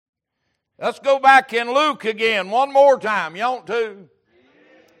Let's go back in Luke again one more time. You want to?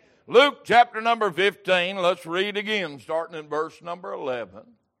 Luke chapter number 15. Let's read again, starting in verse number 11.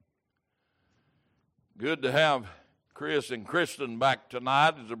 Good to have Chris and Kristen back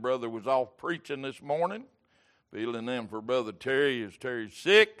tonight, as the brother was off preaching this morning. Feeling in for Brother Terry as Terry's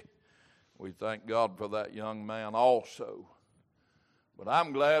sick. We thank God for that young man also. But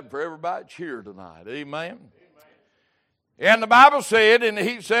I'm glad for everybody that's here tonight. Amen. And the Bible said, and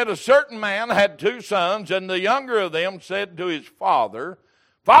he said, a certain man had 2 sons, and the younger of them said to his father,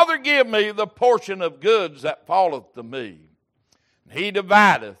 Father, give me the portion of goods that falleth to me. And he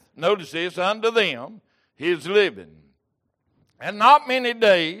divideth, notice this, unto them his living. And not many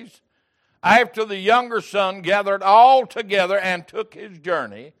days after, the younger son gathered all together and took his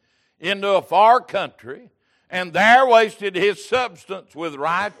journey into a far country, and there wasted his substance with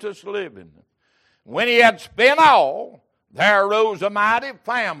riotous living. When he had spent all, there arose a mighty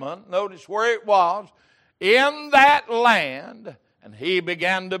famine, notice where it was, in that land, and he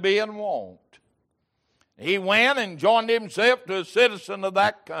began to be in want. He went and joined himself to a citizen of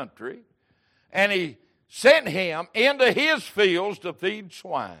that country, and he sent him into his fields to feed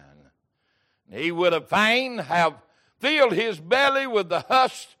swine. He would have fain have filled his belly with the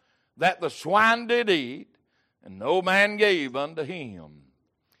husk that the swine did eat, and no man gave unto him.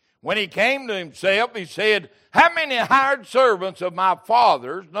 When he came to himself, he said, How many hired servants of my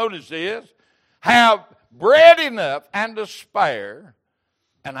father's, notice this, have bread enough and to spare,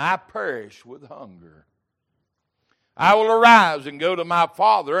 and I perish with hunger? I will arise and go to my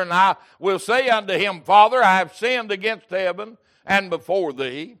father, and I will say unto him, Father, I have sinned against heaven and before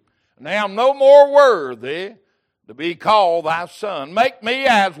thee, and I am no more worthy to be called thy son. Make me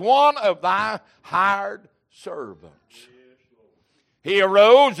as one of thy hired servants. He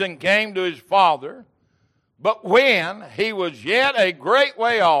arose and came to his father, but when he was yet a great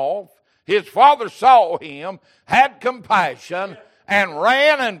way off, his father saw him, had compassion, and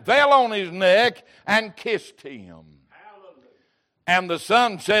ran and fell on his neck and kissed him. And the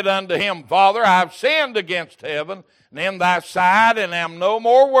son said unto him, Father, I have sinned against heaven and in thy sight, and am no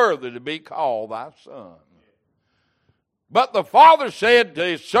more worthy to be called thy son. But the father said to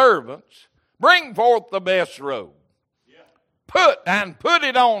his servants, Bring forth the best robe, put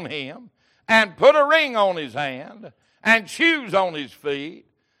it on him, and put a ring on his hand, and shoes on his feet.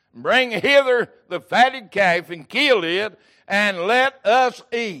 Bring hither the fatted calf, and kill it, and let us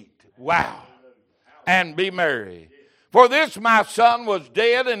eat. Wow. And be merry. For this my son was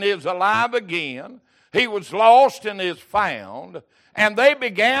dead and is alive again. He was lost and is found. And they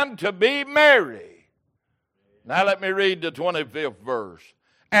began to be merry. Now let me read the 25th verse.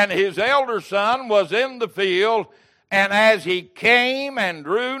 And his elder son was in the field, and as he came and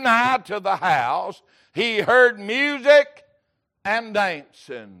drew nigh to the house, he heard music and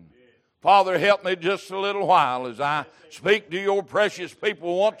dancing. Father, help me just a little while as I speak to your precious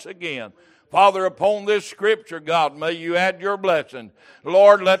people once again. Father, upon this scripture, God, may you add your blessing.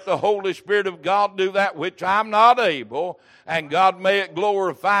 Lord, let the Holy Spirit of God do that which I'm not able. And God, may it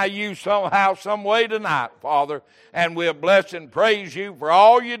glorify you somehow, some way tonight, Father. And we'll bless and praise you for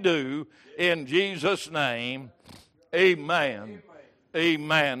all you do in Jesus' name. Amen.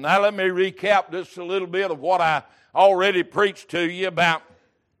 Amen. Now let me recap just a little bit of what I already preached to you about.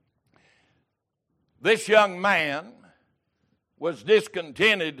 This young man was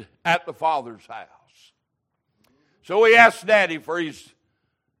discontented at the father's house. So he asked Daddy for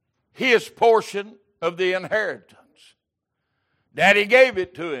his portion of the inheritance. Daddy gave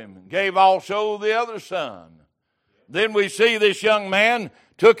it to him, and gave also the other son. Then we see this young man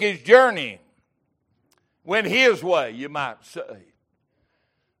took his journey, went his way, you might say.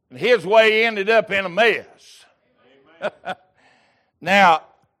 And his way ended up in a mess. Now,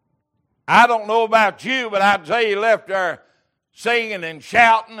 I don't know about you, but I'd say he left there singing and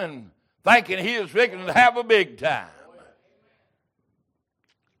shouting and thinking he was fixing to have a big time.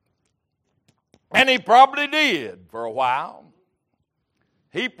 And he probably did for a while.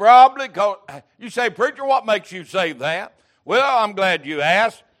 He probably, you say, preacher, what makes you say that? Well, I'm glad you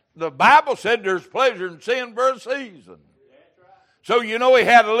asked. The Bible said there's pleasure in sin for a season. So you know he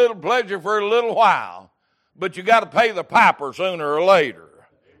had a little pleasure for a little while. But you got to pay the piper sooner or later.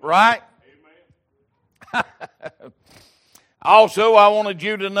 Right? Also, I wanted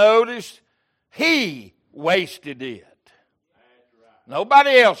you to notice he wasted it.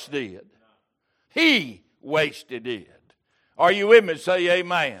 Nobody else did. He wasted it. Are you with me? Say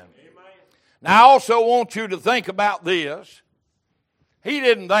amen. Now, I also want you to think about this. He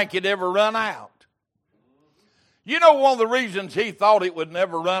didn't think it'd ever run out. You know one of the reasons he thought it would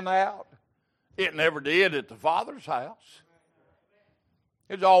never run out? It never did at the Father's house.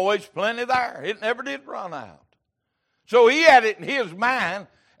 There's always plenty there. It never did run out. So he had it in his mind,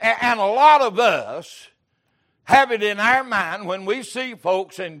 and a lot of us have it in our mind when we see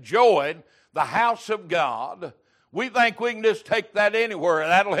folks enjoying the house of God. We think we can just take that anywhere.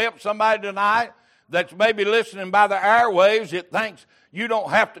 That'll help somebody tonight that's maybe listening by the airwaves. It thinks you don't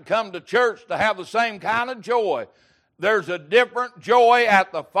have to come to church to have the same kind of joy. There's a different joy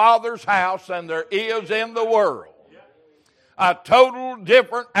at the Father's house than there is in the world. A total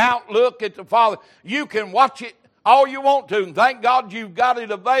different outlook at the Father. You can watch it all you want to, and thank God you've got it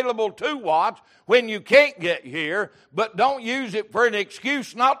available to watch when you can't get here, but don't use it for an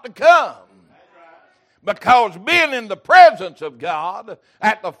excuse not to come. Because being in the presence of God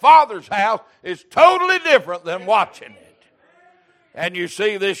at the Father's house is totally different than watching it. And you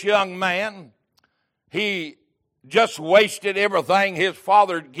see this young man, he just wasted everything his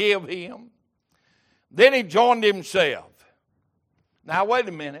father gave him. Then he joined himself. Now wait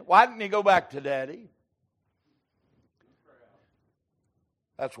a minute, why didn't he go back to Daddy?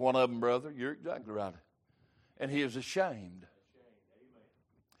 That's one of them, brother. You're exactly right. And he is ashamed.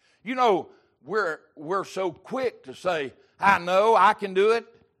 You know, we're so quick to say, I know, I can do it.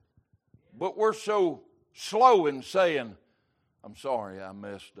 But we're so slow in saying, I'm sorry, I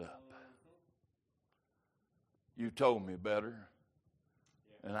messed up. You told me better.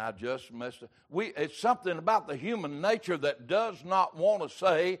 And I just messed up. It's something about the human nature that does not want to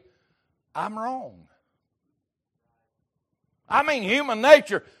say, I'm wrong. I mean, human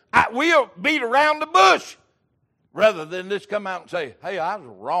nature, we'll beat around the bush rather than just come out and say, hey, I was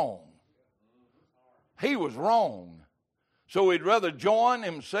wrong. He was wrong. So he'd rather join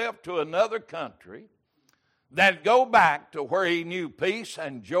himself to another country than go back to where he knew peace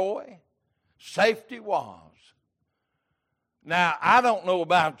and joy, safety was. Now, I don't know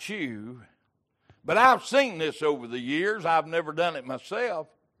about you, but I've seen this over the years. I've never done it myself.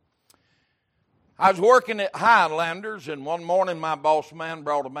 I was working at Highlanders, and one morning my boss man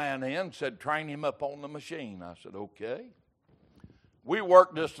brought a man in and said, train him up on the machine. I said, okay. We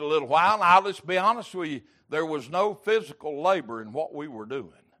worked just a little while, and I'll just be honest with you, there was no physical labor in what we were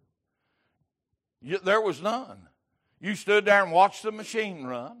doing. There was none. You stood there and watched the machine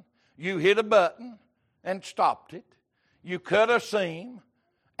run. You hit a button and stopped it. You cut a seam,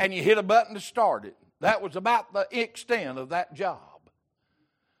 and you hit a button to start it. That was about the extent of that job.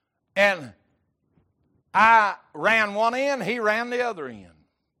 And I ran one end, he ran the other end.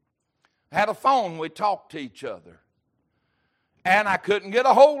 Had a phone, we talked to each other. And I couldn't get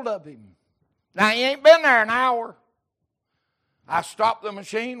a hold of him. Now, he ain't been there an hour. I stopped the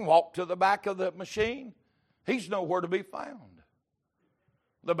machine, walked to the back of the machine. He's nowhere to be found.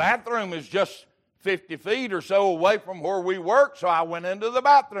 The bathroom is just 50 feet or so away from where we work, so I went into the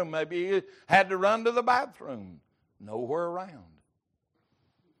bathroom. Maybe he had to run to the bathroom. Nowhere around.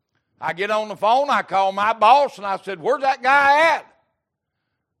 I get on the phone, I call my boss, and I said, where's that guy at?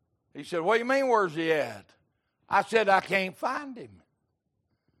 He said, what do you mean, where's he at? I said, I can't find him.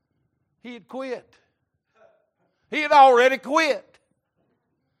 He had quit. He had already quit.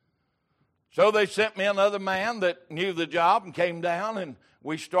 So they sent me another man that knew the job and came down, and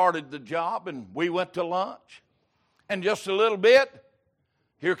we started the job, and we went to lunch. And just a little bit,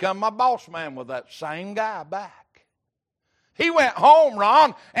 here come my boss man with that same guy back. He went home,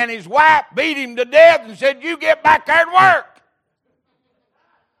 Ron, and his wife beat him to death and said, you get back there and work.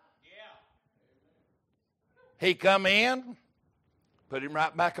 He come in, put him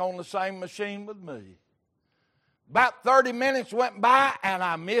right back on the same machine with me. About 30 minutes went by, and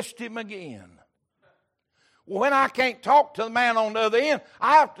I missed him again. Well, when I can't talk to the man on the other end,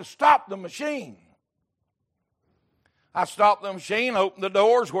 I have to stop the machine. I stopped the machine, opened the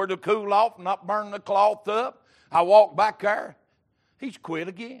doors where to cool off and not burn the cloth up. I walked back there. He's quit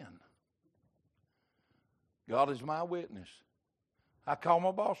again. God is my witness. I called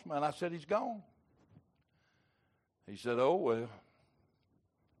my boss man. I said, he's gone. He said, oh, well.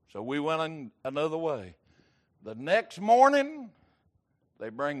 So we went another way. The next morning, they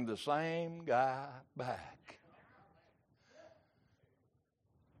bring the same guy back.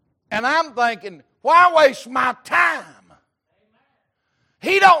 And I'm thinking, why waste my time?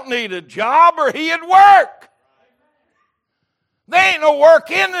 He don't need a job or he'd work. There ain't no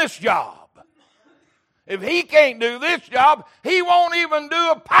work in this job. If he can't do this job, he won't even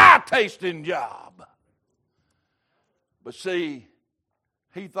do a pie tasting job. But see,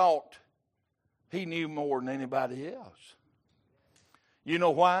 he thought he knew more than anybody else. You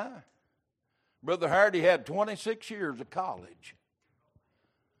know why? Brother Hardy had 26 years of college.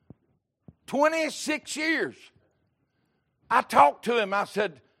 26 years. I talked to him. I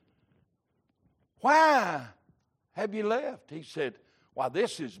said, why have you left? He said, Why,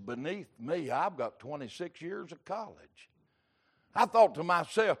 this is beneath me. I've got 26 years of college. I thought to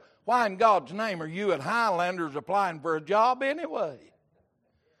myself, why in God's name are you at Highlanders applying for a job anyway?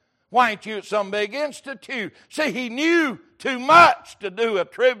 Why ain't you at some big institute? See, he knew too much to do a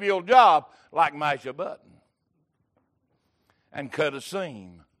trivial job like mash a button and cut a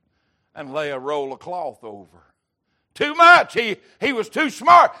seam and lay a roll of cloth over. Too much. He was too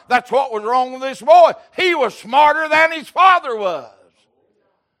smart. That's what was wrong with this boy. He was smarter than his father was.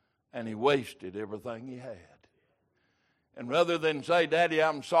 And he wasted everything he had. And rather than say, Daddy,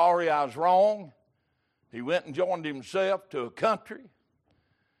 I'm sorry, I was wrong, he went and joined himself to a country.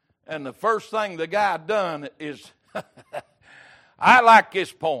 And the first thing the guy done is, I like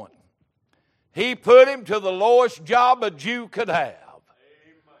this point. He put him to the lowest job a Jew could have.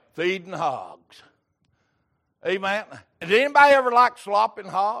 Feeding hogs. Amen. Did anybody ever like slopping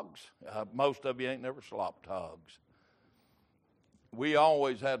hogs? Most of you ain't never slopped hogs. We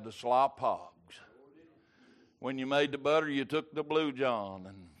always had to slop hogs. When you made the butter, you took the Blue John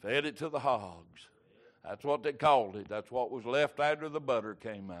and fed it to the hogs. That's what they called it. That's what was left after the butter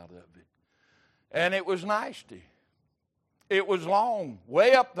came out of it. And it was nasty. It was long,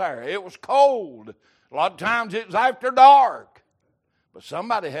 way up there. It was cold. A lot of times it was after dark. But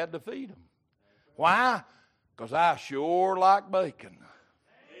somebody had to feed them. Why? Because I sure like bacon.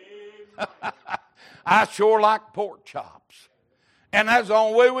 I sure like pork chops. And that's the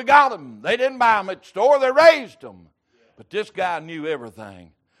only way we got them. They didn't buy them at the store. They raised them. But this guy knew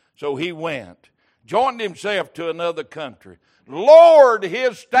everything. So he went, joined himself to another country, lowered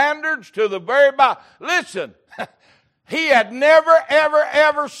his standards to the very bottom. Listen, he had never, ever,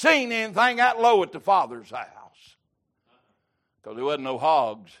 ever seen anything that low at the Father's house. Because there wasn't no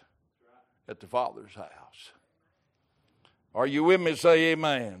hogs at the Father's house. Are you with me? Say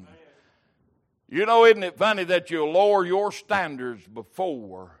amen. You know, isn't it funny that you'll lower your standards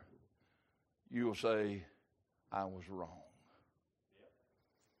before you'll say, I was wrong.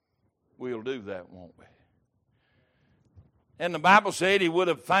 We'll do that, won't we? And the Bible said he would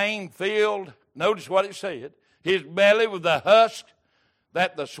have fain filled, notice what it said, his belly with the husk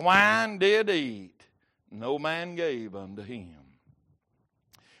that the swine did eat. No man gave unto him.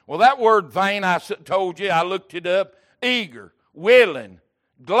 Well, that word fain, I told you, I looked it up, eager, willing,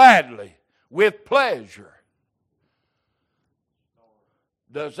 gladly, with pleasure.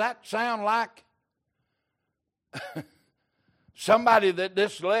 Does that sound like somebody that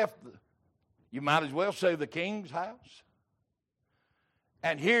just left, you might as well say the king's house?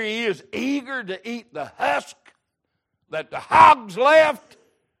 And here he is, eager to eat the husk that the hogs left.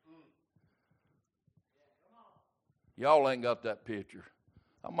 Y'all ain't got that picture.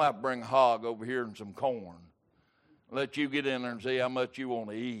 I might bring a hog over here and some corn. Let you get in there and see how much you want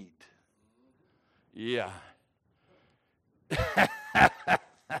to eat. Yeah.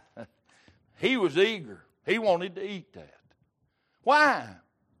 He was eager. He wanted to eat that. Why?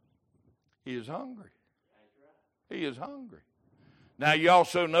 He is hungry. He is hungry. Now you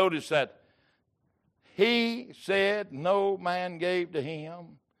also notice that he said no man gave to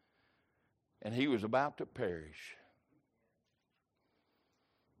him, and he was about to perish.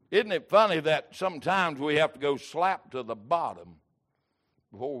 Isn't it funny that sometimes we have to go slap to the bottom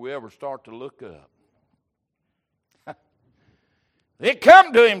before we ever start to look up? He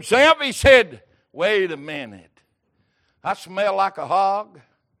come to himself, he said, wait a minute. I smell like a hog.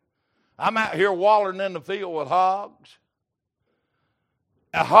 I'm out here wallering in the field with hogs.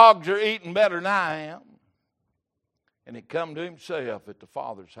 The hogs are eating better than I am. And he come to himself at the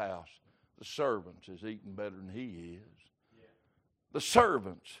Father's house. The servants is eating better than he is. The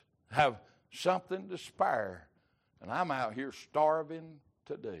servants have something to spare. And I'm out here starving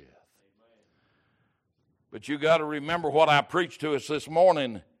to death. But you got to remember what I preached to us this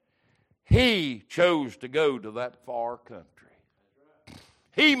morning. He chose to go to that far country.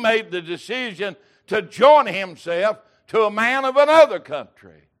 He made the decision to join himself to a man of another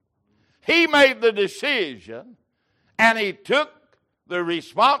country. He made the decision, and he took the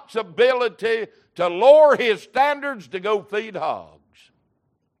responsibility to lower his standards to go feed hogs.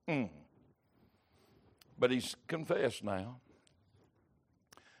 But he's confessed now.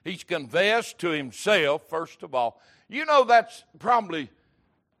 He's confessed to himself, first of all. You know, that's probably,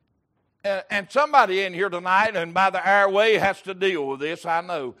 and somebody in here tonight and by the airway has to deal with this, I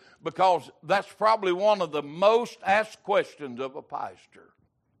know, because that's probably one of the most asked questions of a pastor.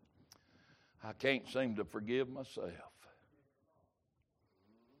 I can't seem to forgive myself.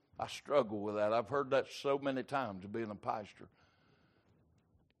 I struggle with that. I've heard that so many times being a pastor.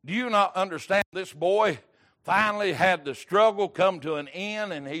 Do you not understand? This boy finally had the struggle come to an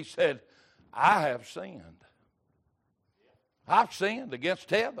end, and he said, I have sinned. I've sinned against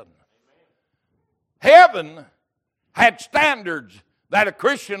heaven. Heaven had standards that a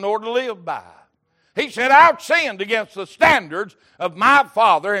Christian ought to live by. He said, I've sinned against the standards of my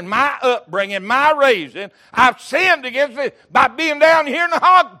father and my upbringing, my raising. I've sinned against it by being down here in the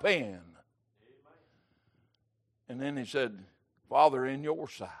hog pen. And then he said, Father, in your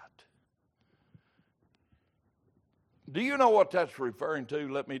sight. Do you know what that's referring to?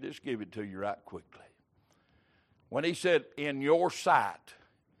 Let me just give it to you right quickly. When he said, in your sight,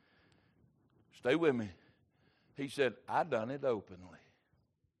 stay with me. He said, I done it openly.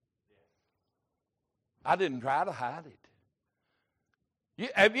 I didn't try to hide it.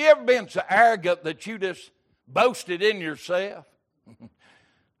 Have you ever been so arrogant that you just boasted in yourself?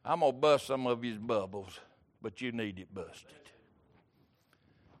 I'm going to bust some of his bubbles, but you need it busted.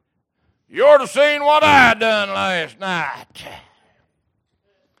 You ought to seen what I done last night.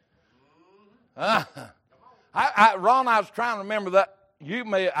 Ron, I was trying to remember that.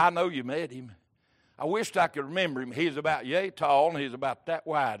 I know you met him. I wished I could remember him. He's about yay tall, and he's about that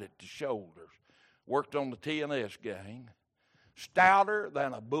wide at the shoulders. Worked on the TNS gang. Stouter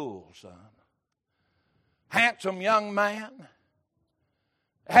than a bull, son. Handsome young man.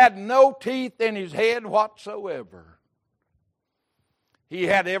 Had no teeth in his head whatsoever. He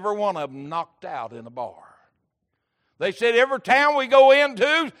had every one of them knocked out in a bar. They said every town we go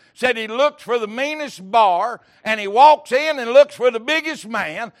into, said he looks for the meanest bar, and he walks in and looks for the biggest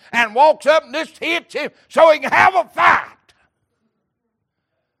man, and walks up and just hits him so he can have a fight.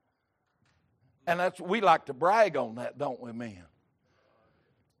 And we like to brag on that, don't we, men?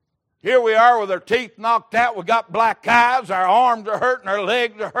 Here we are with our teeth knocked out. We got black eyes. Our arms are hurting. Our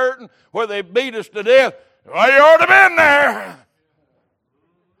legs are hurting where they beat us to death. Well, you ought to have been there.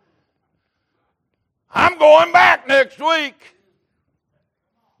 I'm going back next week.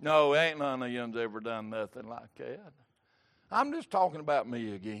 No, ain't none of you's ever done nothing like that. I'm just talking about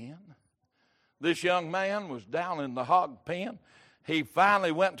me again. This young man was down in the hog pen. He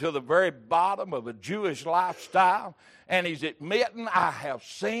finally went to the very bottom of a Jewish lifestyle, and he's admitting, I have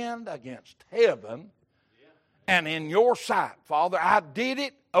sinned against heaven and in your sight, Father. I did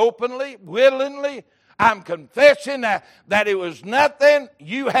it openly, willingly. I'm confessing that it was nothing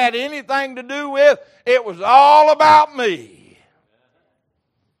you had anything to do with. It was all about me.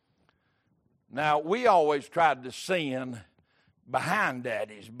 Now, we always tried to sin behind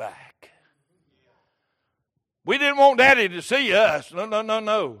Daddy's back. We didn't want Daddy to see us.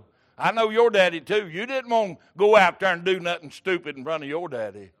 No. I know your daddy too. You didn't want to go out there and do nothing stupid in front of your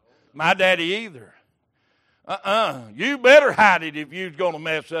daddy. My daddy either. You better hide it if you're going to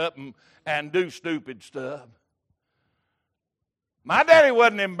mess up and do stupid stuff. My daddy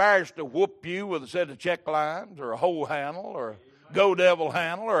wasn't embarrassed to whoop you with a set of check lines or a hoe handle or a go devil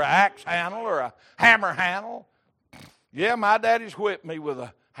handle or an axe handle or a hammer handle. Yeah, my daddy's whipped me with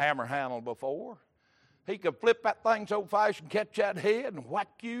a hammer handle before. He could flip that thing so fast and catch that head and whack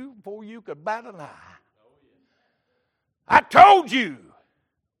you before you could bat an eye. I told you.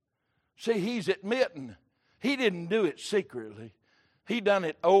 See, he's admitting he didn't do it secretly. He done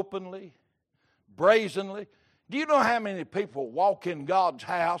it openly, brazenly. Do you know how many people walk in God's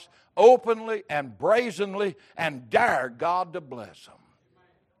house openly and brazenly and dare God to bless them?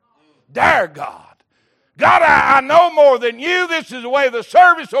 Dare God. God, I know more than you. This is the way the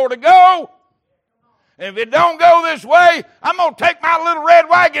service ought to go. And if it don't go this way, I'm going to take my little red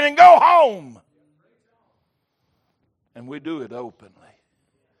wagon and go home. And we do it openly.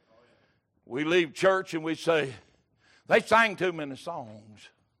 We leave church and we say, they sang too many songs.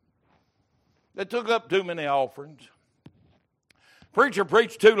 They took up too many offerings. Preacher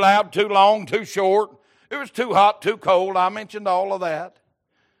preached too loud, too long, too short. It was too hot, too cold. I mentioned all of that.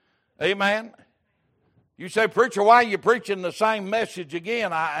 Amen. You say, preacher, why are you preaching the same message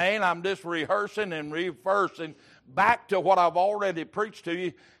again? I ain't. I'm just rehearsing and reversing back to what I've already preached to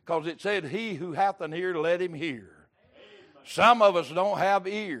you, because it said, he who hath an ear, let him hear. Some of us don't have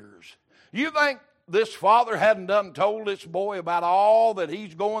ears. You think this father hadn't done told this boy about all that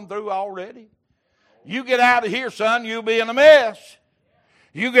he's going through already? You get out of here, son, you'll be in a mess.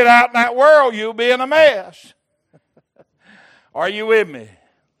 You get out in that world, you'll be in a mess. Are you with me?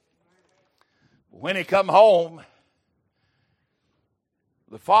 When he come home,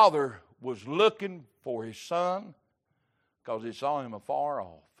 the father was looking for his son because he saw him afar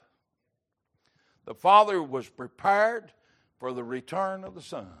off. The father was prepared for the return of the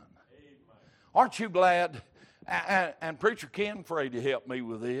son. Aren't you glad? And Preacher Ken Frady helped me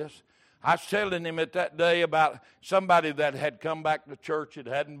with this. I was telling him at that day about somebody that had come back to church that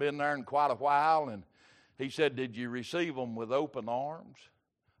hadn't been there in quite a while, and he said, did you receive them with open arms?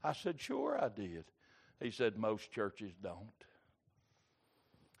 I said, sure I did. He said, most churches don't.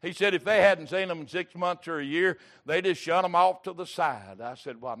 He said if they hadn't seen him in 6 months or a year, they just shut him off to the side. I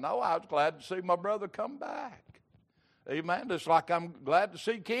said, well, no, I was glad to see my brother come back. Amen. Just like I'm glad to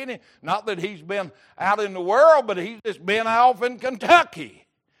see Kenny. Not that he's been out in the world, but he's just been off in Kentucky.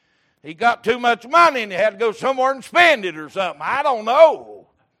 He got too much money and he had to go somewhere and spend it or something. I don't know.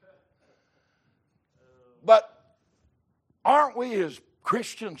 But aren't we as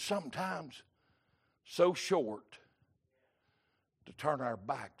Christians sometimes so short to turn our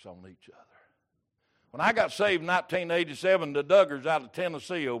backs on each other? When I got saved in 1987, the Duggars out of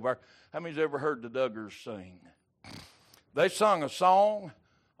Tennessee over there, how many's ever heard the Duggars sing? They sung a song,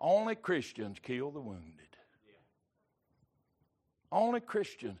 Only Christians Kill the Wounded. Only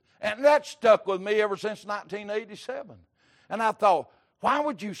Christians. And that stuck with me ever since 1987. And I thought, why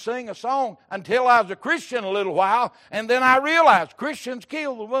would you sing a song until I was a Christian a little while, and then I realized Christians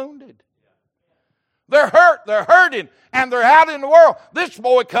kill the wounded. They're hurt, they're hurting, and they're out in the world. This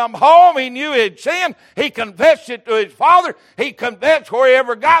boy come home, he knew he'd sinned. He confessed it to his father. He confessed where he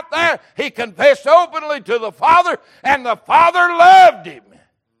ever got there. He confessed openly to the Father, and the Father loved him.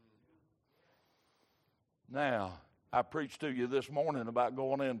 Now, I preached to you this morning about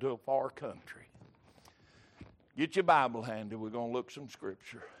going into a far country. Get your Bible handy. We're going to look some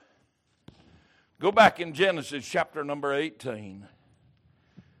Scripture. Go back in Genesis chapter number 18.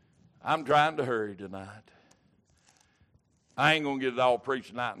 I'm trying to hurry tonight. I ain't going to get it all preached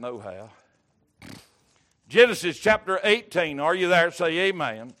tonight, no how. Genesis chapter 18. Are you there? Say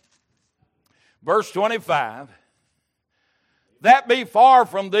amen. Verse 25. That be far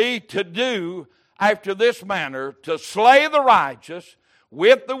from thee to do after this manner, to slay the righteous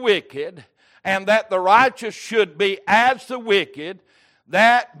with the wicked, and that the righteous should be as the wicked,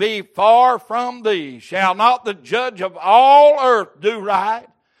 that be far from thee. Shall not the judge of all earth do right?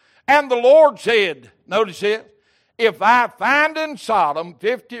 And the Lord said, notice it, if I find in Sodom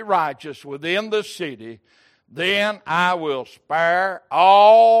 50 righteous within the city, then I will spare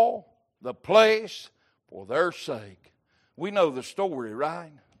all the place for their sake. We know the story,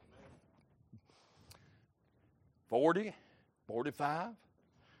 right? 40, 45,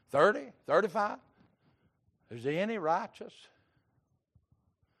 30, 35. Is there any righteous?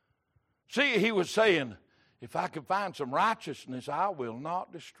 See, he was saying, if I can find some righteousness, I will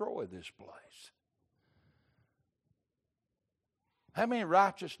not destroy this place. How many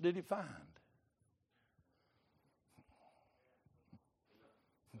righteous did he find?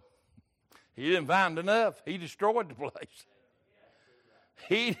 He didn't find enough. He destroyed the place.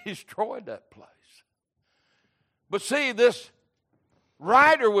 He destroyed that place. But see, this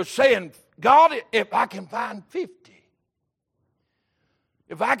writer was saying, God, if I can find 50,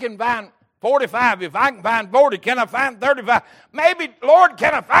 if I can find 45, if I can find 40, can I find 35? Maybe, Lord,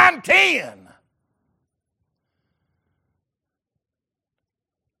 can I find 10?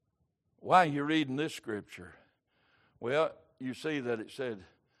 Why are you reading this scripture? Well, you see that it said,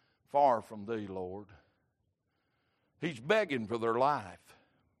 far from thee, Lord. He's begging for their life.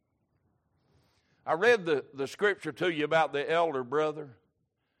 I read the scripture to you about the elder brother.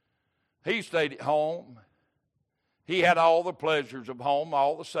 He stayed at home. He had all the pleasures of home,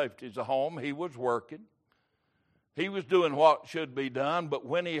 all the safeties of home. He was working. He was doing what should be done. But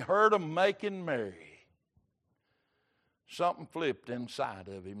when he heard them making merry, something flipped inside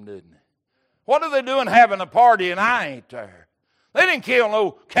of him, didn't it? What are they doing having a party and I ain't there? They didn't kill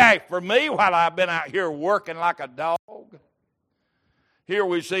no calf for me while I've been out here working like a dog. Here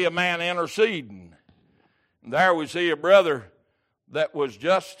we see a man interceding. And there we see a brother that was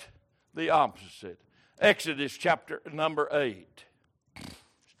just the opposite. Exodus chapter number 8.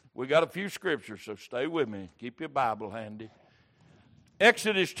 We got a few scriptures, so stay with me. Keep your Bible handy.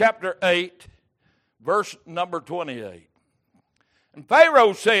 Exodus chapter 8, verse number 28. And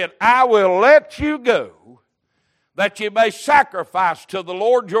Pharaoh said, I will let you go, that you may sacrifice to the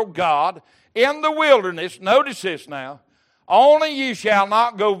Lord your God in the wilderness. Notice this now. Only you shall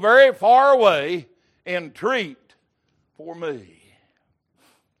not go very far away. Entreat for me.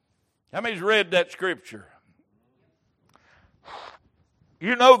 How many's read that scripture?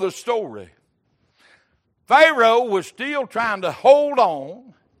 You know the story. Pharaoh was still trying to hold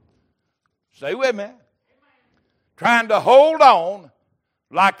on. Stay with me. Trying to hold on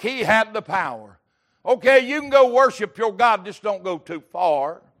like he had the power. Okay, you can go worship your God, just don't go too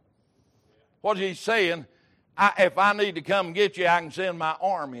far. What is he saying? If I need to come get you, I can send my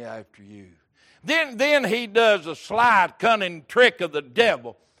army after you. Then he does a sly, cunning trick of the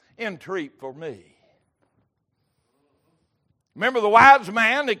devil. Entreat for me. Remember the wise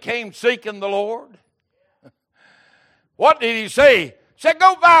man that came seeking the Lord? What did he say? He said,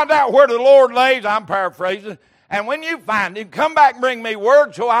 go find out where the Lord lays, I'm paraphrasing, And when you find him, come back and bring me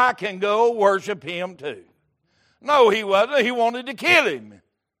word so I can go worship him too. No, he wasn't. He wanted to kill him.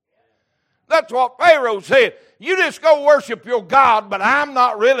 That's what Pharaoh said. You just go worship your God, but I'm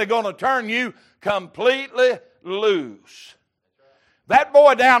not really going to turn you completely loose. That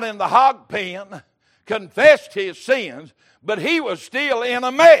boy down in the hog pen confessed his sins, but he was still in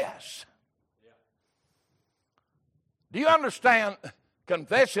a mess. Do you understand?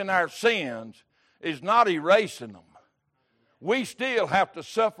 Confessing our sins is not erasing them. We still have to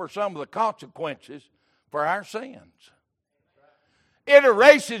suffer some of the consequences for our sins. It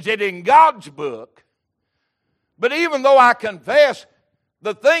erases it in God's book. But even though I confess,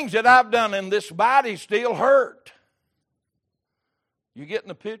 the things that I've done in this body still hurt. You getting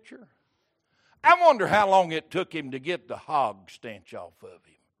the picture? I wonder how long it took him to get the hog stench off of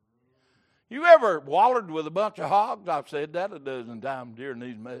him. You ever wallered with a bunch of hogs? I've said that a dozen times during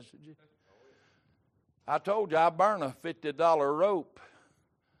these messages. I told you I burned a $50 rope.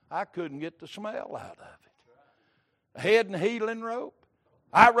 I couldn't get the smell out of it. A head and healing rope.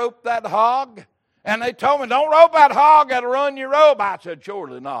 I roped that hog, and they told me, don't rope that hog, that'll run your rope. I said,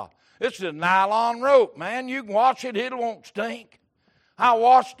 surely not. It's a nylon rope, man. You can wash it, it won't stink. I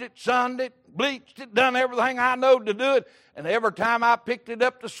washed it, sunned it, bleached it, done everything I know to do it, and every time I picked it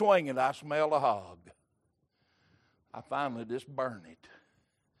up to swing it, I smelled a hog. I finally just burned it.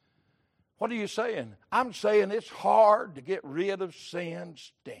 What are you saying? I'm saying it's hard to get rid of sin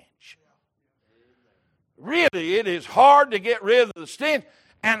stench. Really, it is hard to get rid of the stench.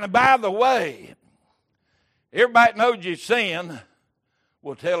 And by the way, everybody knows you sin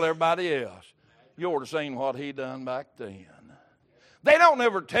will tell everybody else. You ought to seen what he done back then. They don't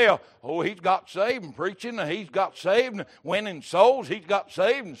ever tell, oh, he's got saved and preaching, and he's got saved and winning souls, he's got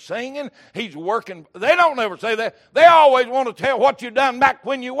saved and singing, he's working. They don't ever say that. They always want to tell what you done back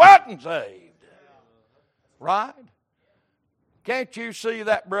when you wasn't saved. Right? Can't you see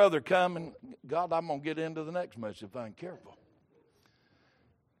that brother coming? God, I'm going to get into the next message if I ain't careful.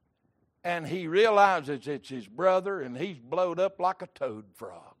 And he realizes it's his brother, and he's blowed up like a toad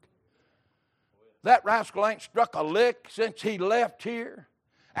frog. That rascal ain't struck a lick since he left here,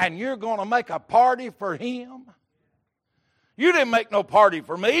 and you're going to make a party for him? You didn't make no party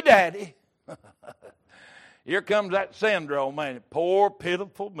for me, Daddy. Here comes that syndrome, man. Poor,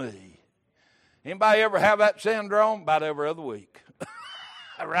 pitiful me. Anybody ever have that syndrome? About every other week.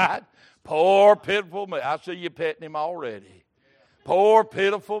 Right? Poor, pitiful me. I see you petting him already. Poor,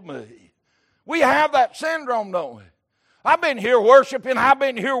 pitiful me. We have that syndrome, don't we? I've been here worshiping, I've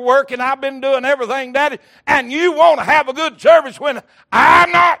been here working, I've been doing everything, Daddy, and you want to have a good service when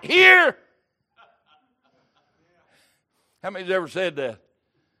I'm not here? How many's ever said that?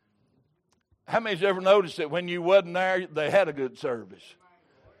 How many's ever noticed that when you wasn't there, they had a good service?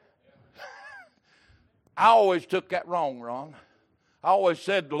 I always took that wrong, Ron. I always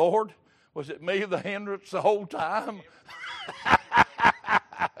said, Lord, was it me the hindrance the whole time?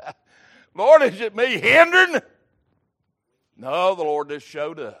 Lord, is it me hindering? No, the Lord just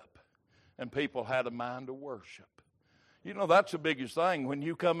showed up, and people had a mind to worship. You know, that's the biggest thing. When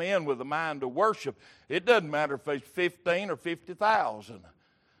you come in with a mind to worship, it doesn't matter if it's 15 or 50,000.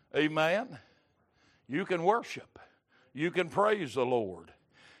 Amen? You can worship. You can praise the Lord.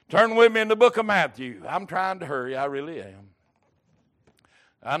 Turn with me in the book of Matthew. I'm trying to hurry. I really am.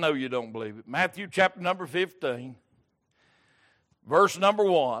 I know you don't believe it. Matthew chapter number 15, verse number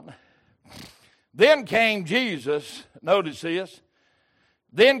 1. Then came Jesus, notice this,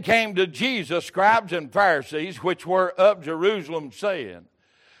 then came to Jesus scribes and Pharisees, which were of Jerusalem, saying,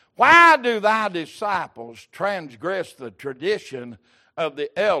 why do thy disciples transgress the tradition of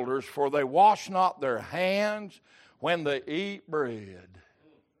the elders, for they wash not their hands when they eat bread?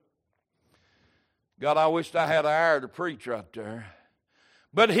 God, I wished I had an hour to preach right there.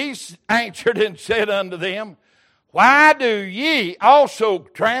 But he answered and said unto them, why do ye also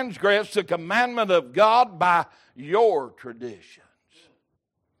transgress the commandment of God by your traditions?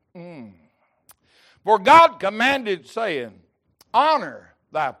 For God commanded, saying, honor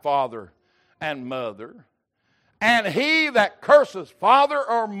thy father and mother, and he that curseth father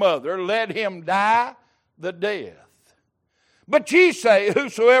or mother, let him die the death. But ye say,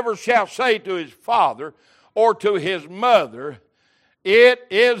 whosoever shall say to his father or to his mother, it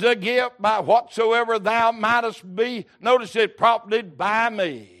is a gift by whatsoever thou mightest be, notice it, profited by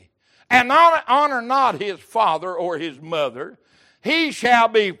me, and honor not his father or his mother, he shall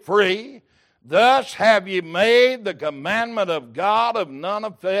be free. Thus have ye made the commandment of God of none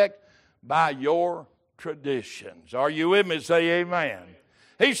effect by your traditions. Are you with me? Say amen.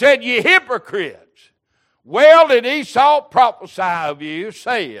 He said, ye hypocrites, well did Esau prophesy of you,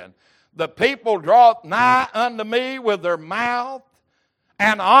 saying, The people draweth nigh unto me with their mouth,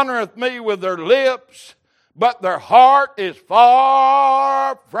 and honoreth me with their lips, but their heart is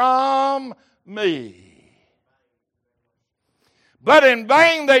far from me. But in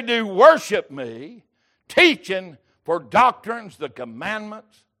vain they do worship me, teaching for doctrines the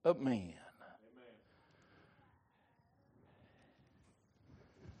commandments of men.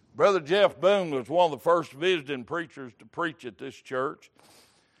 Brother Jeff Boone was one of the first visiting preachers to preach at this church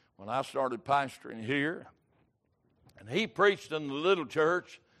when I started pastoring here. And he preached in the little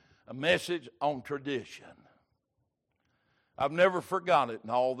church a message on tradition. I've never forgot it in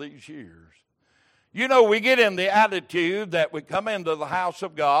all these years. You know, we get in the attitude that we come into the house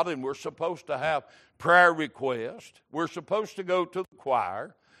of God and we're supposed to have prayer requests. We're supposed to go to the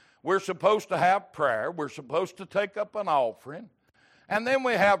choir. We're supposed to have prayer. We're supposed to take up an offering. And then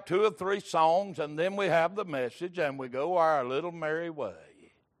we have 2 or 3 songs, and then we have the message, and we go our little merry way.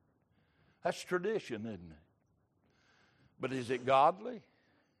 That's tradition, isn't it? But is it godly?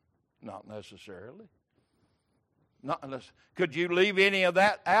 Not necessarily. Not unless, could you leave any of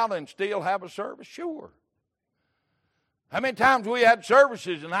that out and still have a service? Sure. How many times we had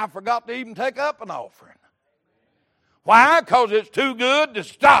services and I forgot to even take up an offering? Why? Because it's too good to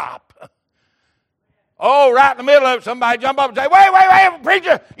stop. Oh, right in the middle of it, somebody jump up and say, wait,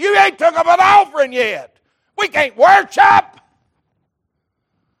 preacher, you ain't took up an offering yet. We can't worship.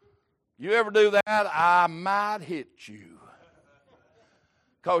 You ever do that, I might hit you.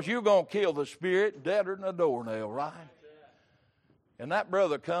 Because you're going to kill the spirit deader than a doornail, right? And that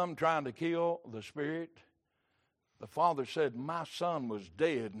brother come trying to kill the spirit. The father said, my son was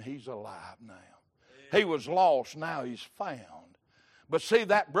dead and he's alive now. He was lost, now he's found. But see,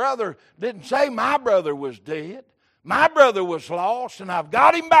 that brother didn't say my brother was dead. My brother was lost and I've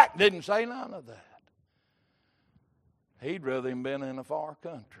got him back. Didn't say none of that. He'd rather him been in a far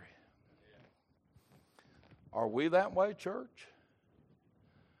country. Are we that way, church?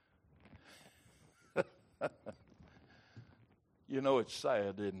 You know, it's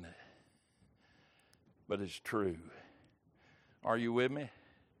sad, isn't it? But it's true. Are you with me?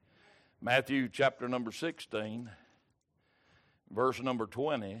 Matthew chapter number 16, verse number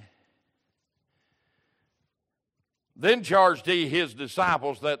 20. Then charged he his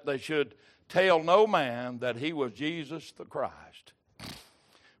disciples that they should tell no man that he was Jesus the Christ.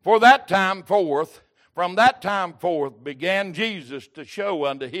 From that time forth began Jesus to show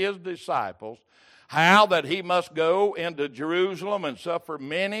unto his disciples how that he must go into Jerusalem and suffer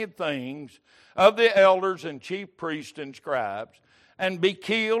many things of the elders and chief priests and scribes, and be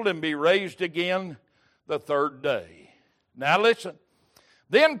killed and be raised again the 3rd day. Now listen.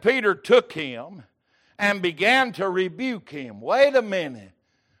 Then Peter took him and began to rebuke him. Wait a minute.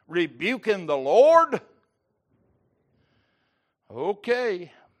 Rebuking the Lord?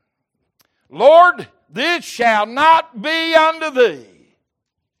 Okay. Lord, this shall not be unto thee.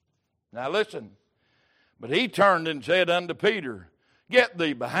 Now listen. But he turned and said unto Peter, Get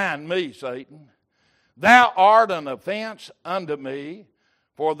thee behind me, Satan. Thou art an offense unto me,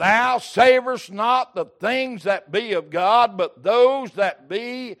 for thou savorest not the things that be of God, but those that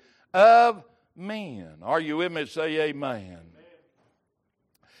be of men. Are you with me? Say amen.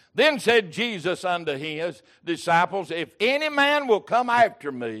 Then said Jesus unto his disciples, If any man will come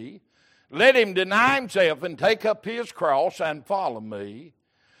after me, let him deny himself and take up his cross and follow me.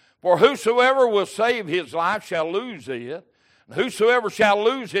 For whosoever will save his life shall lose it, and whosoever shall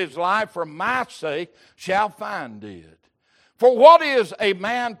lose his life for my sake shall find it. For what is a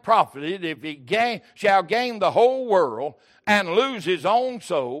man profited if he shall gain the whole world and lose his own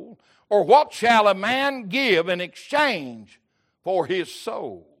soul? Or what shall a man give in exchange for his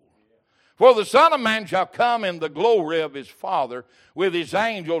soul? For the Son of Man shall come in the glory of his Father with his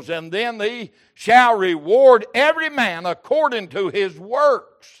angels, and then he shall reward every man according to his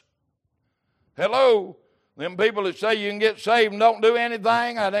works. Hello? Them people that say you can get saved and don't do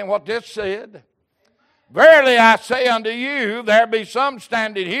anything, that ain't what this said. Verily I say unto you, there be some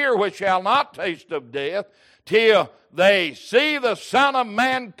standing here which shall not taste of death till they see the Son of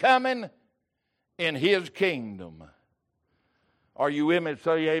Man coming in his kingdom. Are you with me?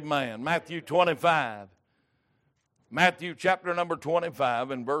 Say amen. Matthew 25. Matthew chapter number 25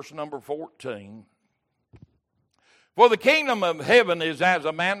 and verse number 14. For the kingdom of heaven is as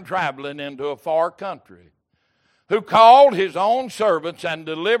a man traveling into a far country, who called his own servants and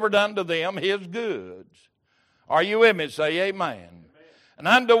delivered unto them his goods. Are you with me? Say amen. And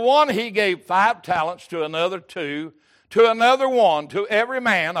unto one he gave 5 talents, to another 2, to another 1, to every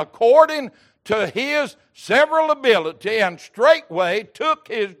man according to his several ability, and straightway took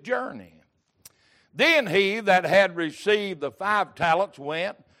his journey. Then he that had received the 5 talents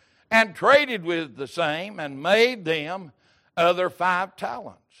went and traded with the same, and made them other 5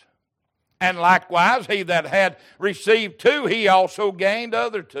 talents. And likewise, he that had received 2, he also gained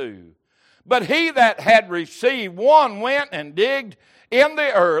other 2. But he that had received 1 went and digged in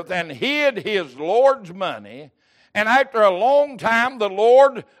the earth and hid his Lord's money. And after a long time the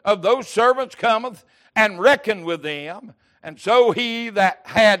Lord of those servants cometh and reckoned with them. And so he that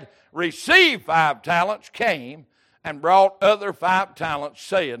had received 5 talents came and brought other 5 talents,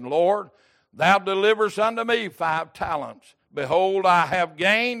 saying, Lord, thou deliverest unto me 5 talents. Behold, I have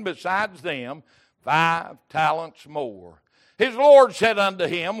gained besides them 5 talents more. His Lord said unto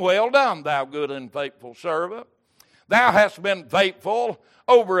him, Well done, thou good and faithful servant. Thou hast been faithful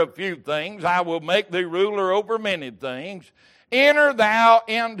over a few things. I will make thee ruler over many things. Enter thou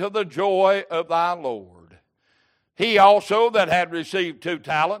into the joy of thy Lord. He also that had received 2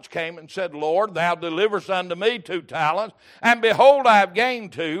 talents came and said, Lord, thou deliverest unto me 2 talents, and behold, I have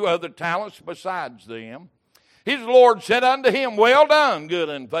gained 2 other talents besides them. His Lord said unto him, Well done, good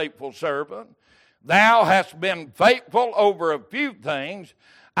and faithful servant. Thou hast been faithful over a few things.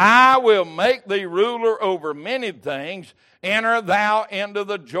 I will make thee ruler over many things. Enter thou into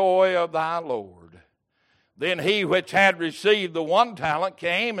the joy of thy Lord. Then he which had received the 1 talent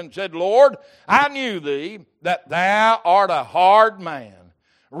came and said, Lord, I knew thee, that thou art a hard man,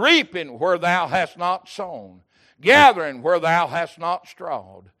 reaping where thou hast not sown, gathering where thou hast not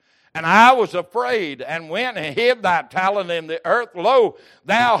strawed. And I was afraid, and went and hid thy talent in the earth. Lo,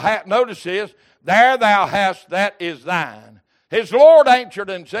 thou hast, notice this, there thou hast that is thine. His Lord answered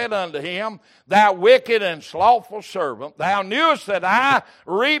and said unto him, Thou wicked and slothful servant, thou knewest that I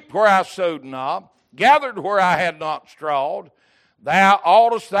reaped where I sowed not, gathered where I had not strawed. Thou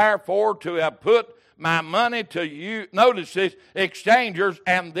oughtest therefore to have put my money to you, notice this, exchangers,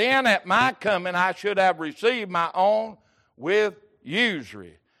 and then at my coming I should have received my own with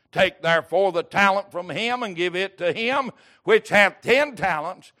usury. Take therefore the talent from him, and give it to him which hath 10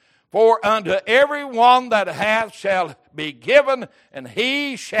 talents. For unto every one that hath shall be given, and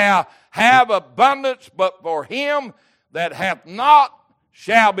he shall have abundance. But for him that hath not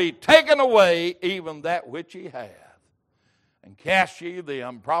shall be taken away even that which he hath. And cast ye the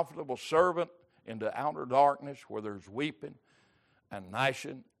unprofitable servant into outer darkness, where there's weeping and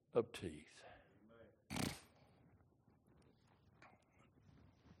gnashing of teeth.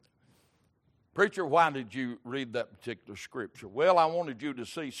 Preacher, why did you read that particular scripture? Well, I wanted you to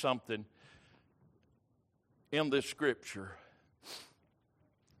see something in this scripture.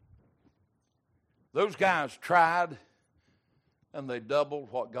 Those guys tried, and they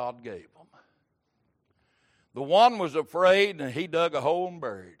doubled what God gave them. The one was afraid, and he dug a hole and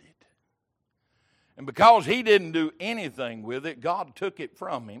buried it. And because he didn't do anything with it, God took it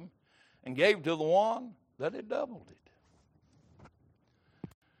from him and gave to the one that had doubled it.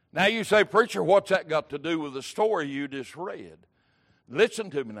 Now you say, Preacher, what's that got to do with the story you just read? Listen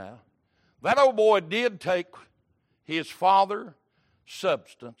to me now. That old boy did take his father's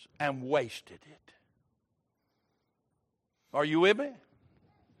substance and wasted it. Are you with me?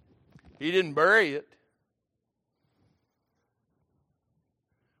 He didn't bury it.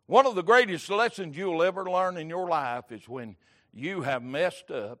 One of the greatest lessons you'll ever learn in your life is when you have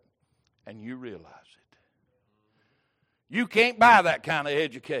messed up and you realize it. You can't buy that kind of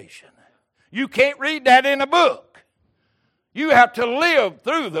education. You can't read that in a book. You have to live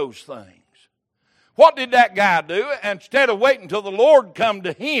through those things. What did that guy do? Instead of waiting till the Lord come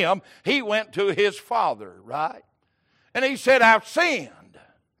to him, he went to his father, right? And he said, I've sinned.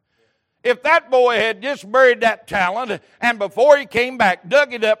 If that boy had just buried that talent and before he came back,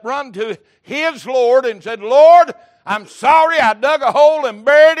 dug it up, run to his Lord and said, Lord, I'm sorry, I dug a hole and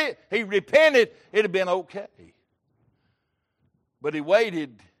buried it. He repented, it'd have been okay. But he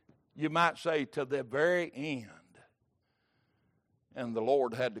waited, you might say, to the very end. And the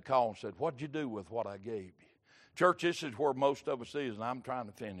Lord had to call and said, what'd you do with what I gave you? Church, this is where most of us is, and I'm trying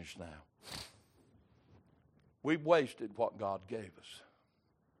to finish now. We've wasted what God gave us.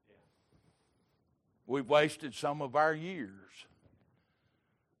 We've wasted some of our years.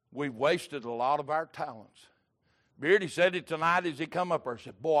 We've wasted a lot of our talents. Beardy said it tonight as he come up there. He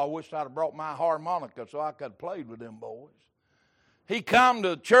said, boy, I wish I'd have brought my harmonica so I could have played with them boys. He come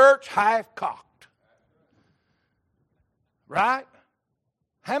to church half-cocked. Right?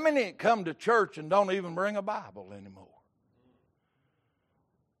 How many come to church and don't even bring a Bible anymore?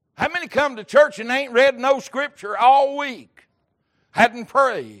 How many come to church and ain't read no scripture all week? Hadn't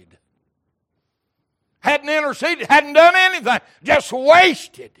prayed. Hadn't interceded. Hadn't done anything. Just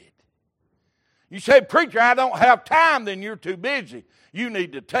wasted it. You say, Preacher, I don't have time. Then you're too busy. You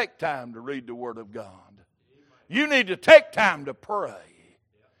need to take time to read the Word of God. You need to take time to pray.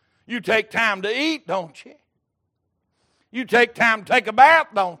 You take time to eat, don't you? You take time to take a bath,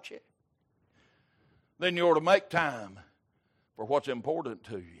 don't you? Then you ought to make time for what's important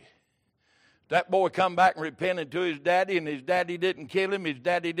to you. That boy come back and repented to his daddy, and his daddy didn't kill him, his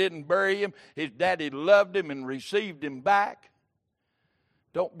daddy didn't bury him, his daddy loved him and received him back.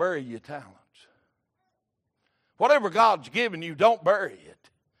 Don't bury your talents. Whatever God's given you, don't bury it.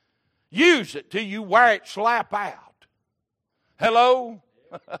 Use it till you wear it slap out. Hello?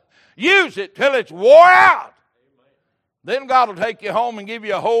 Use it till it's wore out. Then God will take you home and give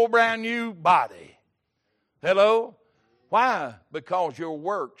you a whole brand new body. Hello? Why? Because your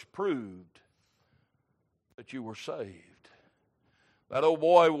works proved that you were saved. That old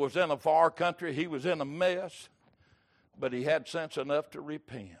boy was in a far country. He was in a mess, but he had sense enough to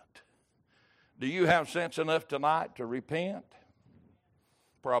repent. Do you have sense enough tonight to repent?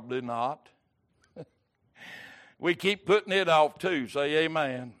 Probably not. We keep putting it off too. Say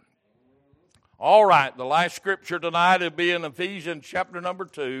amen. All right, the last scripture tonight will be in Ephesians chapter number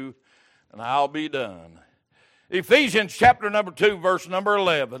 2, and I'll be done. Ephesians chapter number 2, verse number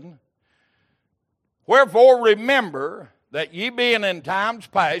 11. Wherefore remember that ye being in times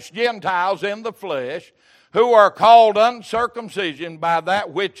past Gentiles in the flesh, who are called uncircumcision by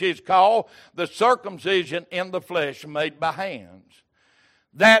that which is called the circumcision in the flesh made by hands,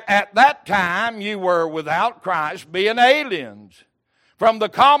 that at that time you were without Christ, being aliens from the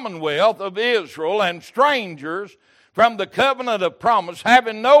commonwealth of Israel and strangers from the covenant of promise,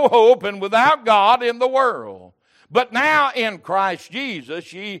 having no hope and without God in the world. But now in Christ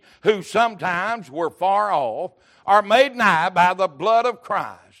Jesus, ye who sometimes were far off are made nigh by the blood of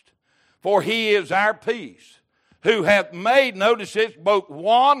Christ. For he is our peace, who hath made, notice this, both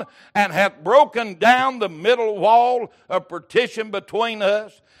one, and hath broken down the middle wall of partition between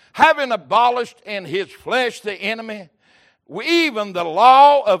us, having abolished in his flesh the enemy, even the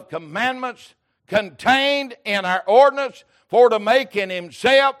law of commandments contained in our ordinance, for to make in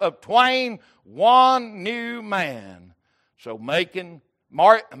himself of twain one new man, so making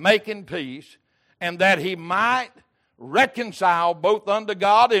peace, and that he might reconcile both unto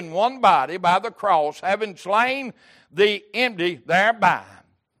God in one body by the cross, having slain the enmity thereby,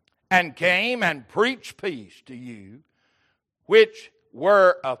 and came and preached peace to you, which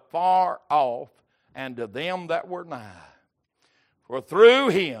were afar off, and to them that were nigh. For through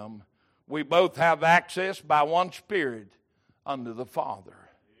him we both have access by one Spirit unto the Father.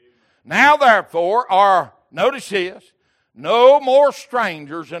 Now therefore are, notice this, no more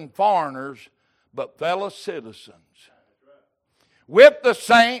strangers and foreigners, but fellow citizens with the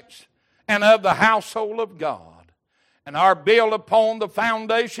saints and of the household of God, and are built upon the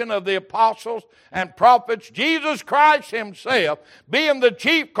foundation of the apostles and prophets, Jesus Christ himself being the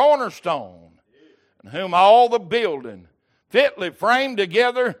chief cornerstone, in whom all the building fitly framed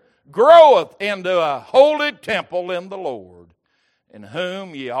together groweth into a holy temple in the Lord, in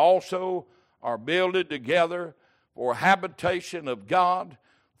whom ye also are builded together for habitation of God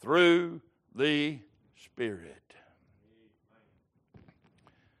through the Spirit.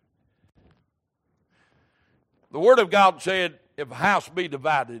 The Word of God said, if a house be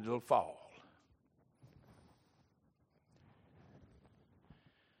divided, it'll fall.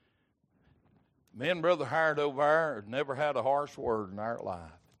 Me and Brother Howard over there never had a harsh word in our life.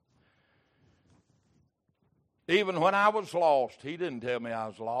 Even when I was lost, he didn't tell me I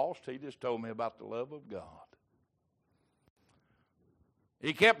was lost. He just told me about the love of God.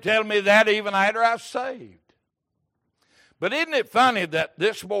 He kept telling me that even after I was saved. But isn't it funny that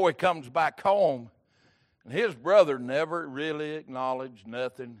this boy comes back home and his brother never really acknowledged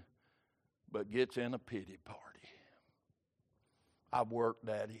nothing but gets in a pity party. I've worked,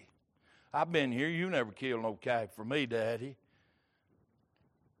 Daddy. I've been here. You never killed no calf for me, Daddy.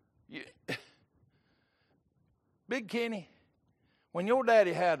 Big Kenny, when your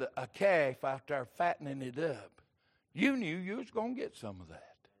daddy had a calf after fattening it up, you knew you was going to get some of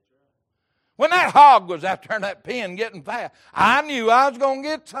that. When that hog was out there in that pen getting fat, I knew I was going to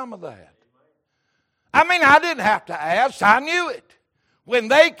get some of that. I mean, I didn't have to ask. I knew it. When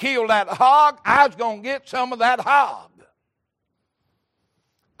they killed that hog, I was going to get some of that hog.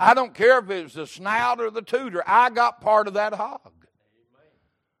 I don't care if it was the snout or the tooter. I got part of that hog.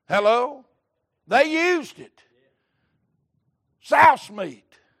 Hello? They used it. Souse meat.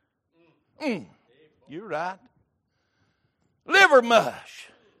 You're right. Liver mush.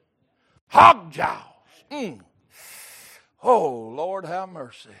 Hog jaws. Oh, Lord, have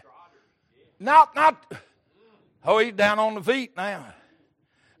mercy. He's down on the feet now.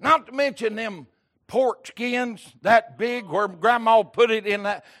 Not to mention them pork skins that big where Grandma put it in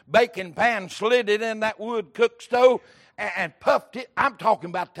that baking pan, slid it in that wood cook stove, and puffed it. I'm talking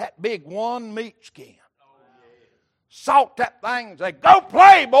about that big one meat skin. Salt that thing and say, go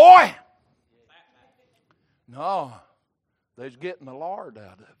play, boy. No, they's getting the lard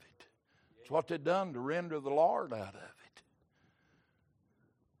out of it. It's what they done to render the lard out of it.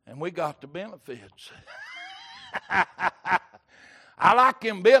 And we got the benefits. I like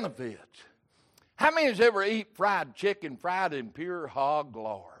them benefits. How many has ever eat fried chicken fried in pure hog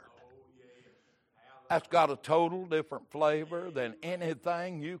lard? That's got a total different flavor than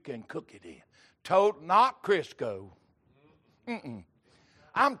anything you can cook it in. Total, not Crisco.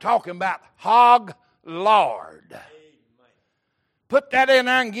 I'm talking about hog lard. Put that in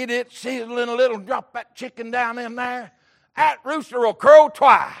there and get it sizzling a little. Drop that chicken down in there. That rooster will crow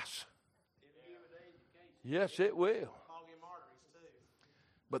twice. Yes, it will.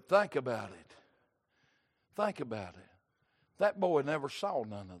 But think about it. Think about it. That boy never saw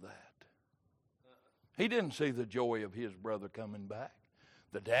none of that. He didn't see the joy of his brother coming back.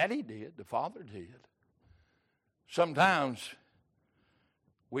 The daddy did. The father did. Sometimes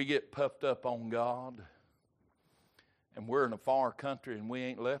we get puffed up on God and we're in a far country and we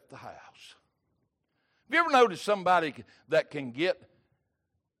ain't left the house. Have you ever noticed somebody that can get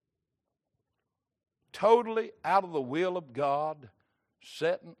totally out of the will of God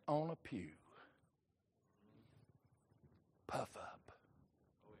sitting on a pew? Puff up.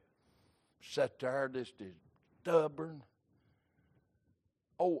 Sit there just as stubborn,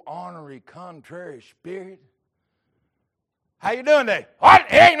 ornery, contrary spirit. How you doing today? What?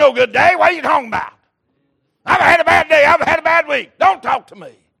 It ain't no good day. What are you talking about? I've had a bad day. I've had a bad week. Don't talk to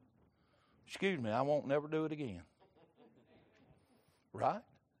me. Excuse me, I won't never do it again. Right?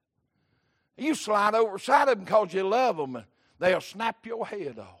 You slide over side of them because you love them, and they'll snap your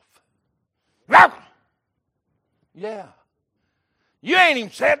head off. Yeah. You ain't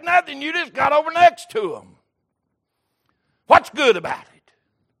even said nothing. You just got over next to them. What's good about it?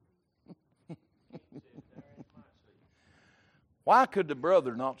 Why could the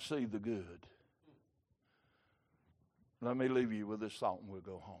brother not see the good? Let me leave you with this thought and we'll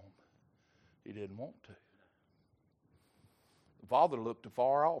go home. He didn't want to. The father looked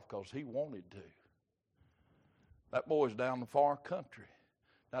afar off because he wanted to. That boy's down the far country.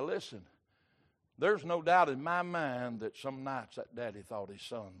 Now listen, there's no doubt in my mind that some nights that daddy thought his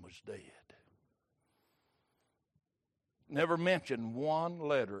son was dead. Never mentioned one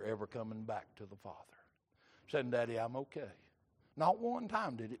letter ever coming back to the father. Saying, Daddy, I'm okay. Not one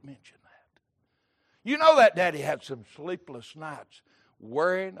time did it mention that. You know that daddy had some sleepless nights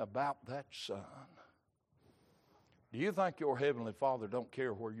worrying about that son. Do you think your heavenly Father don't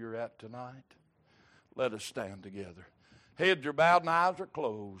care where you're at tonight? Let us stand together. Heads are bowed and eyes are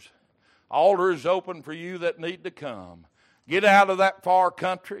closed. Altar is open for you that need to come. Get out of that far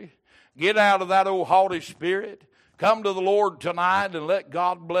country. Get out of that old haughty spirit. Come to the Lord tonight and let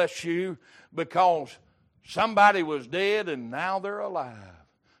God bless you, because somebody was dead and now they're alive.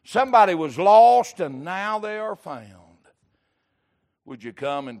 Somebody was lost and now they are found. Would you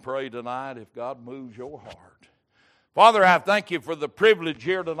come and pray tonight if God moves your heart? Father, I thank you for the privilege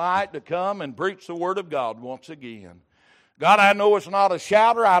here tonight to come and preach the Word of God once again. God, I know it's not a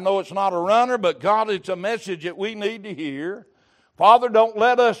shouter, I know it's not a runner, but God, it's a message that we need to hear. Father, don't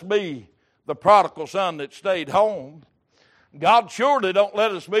let us be the prodigal son that stayed home. God, surely don't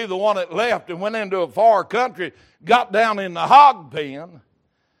let us be the one that left and went into a far country, got down in the hog pen.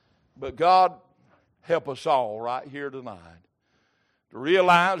 But God, help us all right here tonight to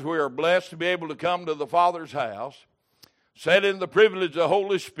realize we are blessed to be able to come to the Father's house, sit in the privilege of the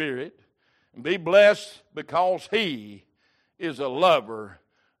Holy Spirit, and be blessed because He is a lover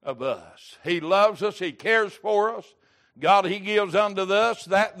of us. He loves us. He cares for us. God, He gives unto us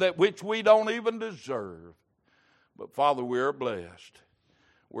that which we don't even deserve. But Father, we are blessed.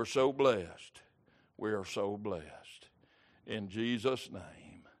 We're so blessed. We are so blessed. In Jesus'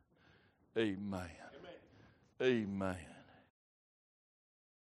 name, amen. Amen.